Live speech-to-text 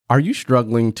Are you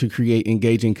struggling to create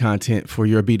engaging content for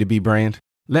your B2B brand?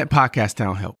 Let Podcast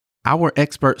Town help. Our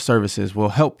expert services will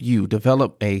help you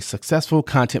develop a successful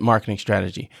content marketing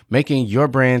strategy, making your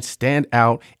brand stand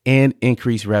out and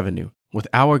increase revenue. With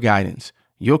our guidance,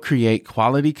 you'll create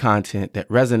quality content that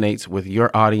resonates with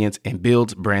your audience and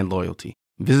builds brand loyalty.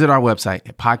 Visit our website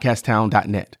at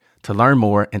podcasttown.net to learn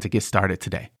more and to get started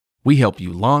today. We help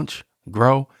you launch,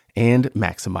 grow, and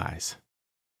maximize.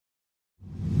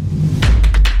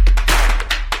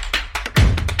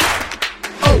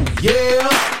 Oh yeah,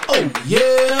 oh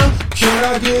yeah, can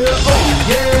I get a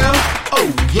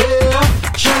oh yeah,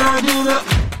 can I do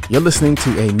that? You're listening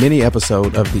to a mini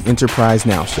episode of the Enterprise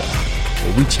Now Show,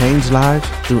 where we change lives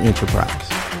through enterprise.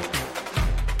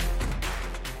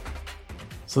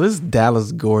 So this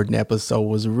Dallas Gordon episode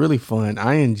was really fun.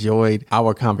 I enjoyed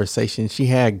our conversation. She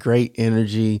had great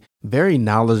energy, very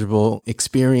knowledgeable,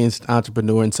 experienced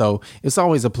entrepreneur. And so it's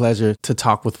always a pleasure to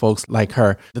talk with folks like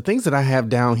her. The things that I have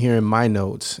down here in my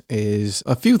notes is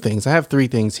a few things. I have 3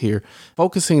 things here.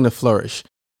 Focusing to flourish.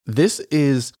 This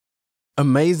is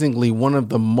amazingly one of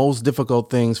the most difficult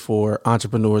things for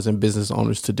entrepreneurs and business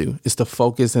owners to do, is to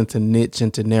focus and to niche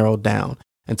and to narrow down.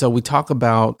 And so we talk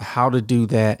about how to do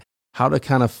that, how to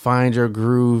kind of find your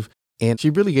groove. And she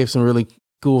really gave some really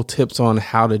cool tips on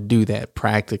how to do that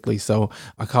practically. So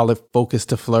I call it focus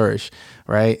to flourish,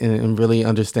 right? And really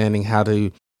understanding how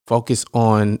to focus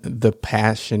on the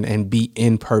passion and be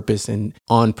in purpose and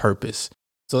on purpose.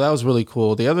 So that was really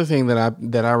cool. The other thing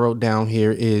that I wrote down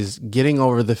here is getting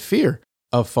over the fear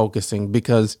of focusing,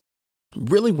 because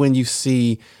really when you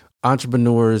see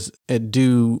entrepreneurs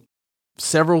do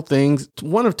several things,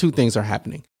 one of 2 things are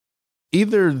happening.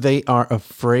 Either they are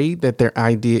afraid that their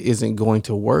idea isn't going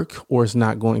to work or it's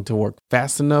not going to work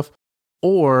fast enough,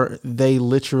 or they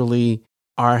literally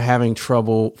are having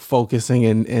trouble focusing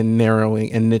and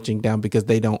narrowing and niching down because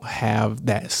they don't have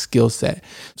that skill set.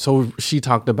 So she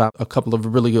talked about a couple of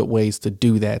really good ways to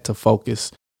do that, to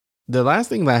focus. The last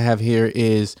thing that I have here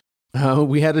is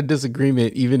we had a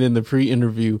disagreement even in the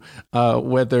pre-interview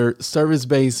whether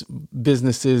service-based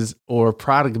businesses or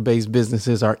product-based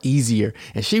businesses are easier.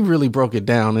 And she really broke it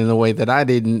down in a way that I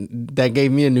didn't, that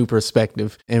gave me a new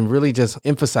perspective, and really just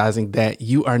emphasizing that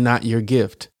you are not your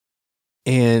gift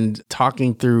and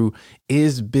talking through,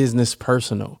 is business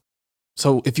personal?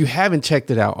 So if you haven't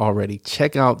checked it out already,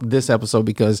 check out this episode,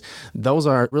 because those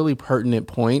are really pertinent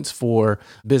points for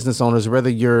business owners, whether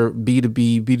you're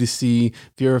B2B, B2C,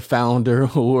 if you're a founder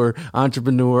or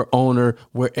entrepreneur, owner,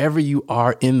 wherever you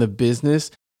are in the business.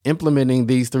 Implementing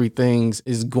these 3 things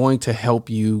is going to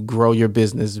help you grow your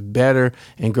business better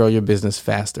and grow your business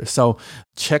faster. So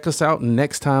check us out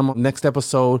next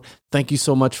episode. Thank you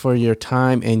so much for your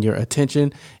time and your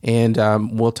attention, and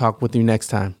we'll talk with you next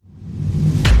time.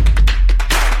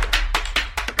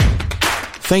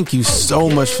 Thank you so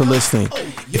much for listening.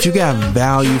 If you got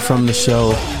value from the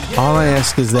show, all I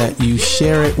ask is that you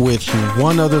share it with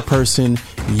one other person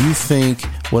you think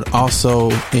would also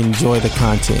enjoy the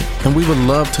content. And we would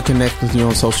love to connect with you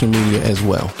on social media as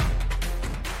well.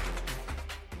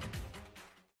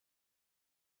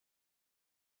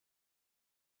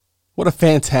 What a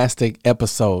fantastic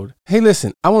episode. Hey,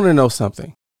 listen, I want to know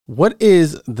something. What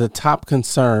is the top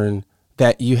concern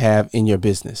that you have in your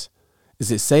business?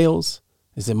 Is it sales?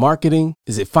 Is it marketing?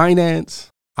 Is it finance?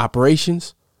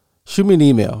 Operations? Shoot me an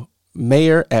email,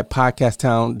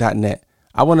 mayor@podcasttown.net.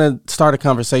 I want to start a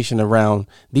conversation around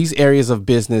these areas of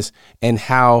business and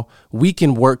how we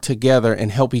can work together and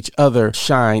help each other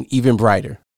shine even brighter.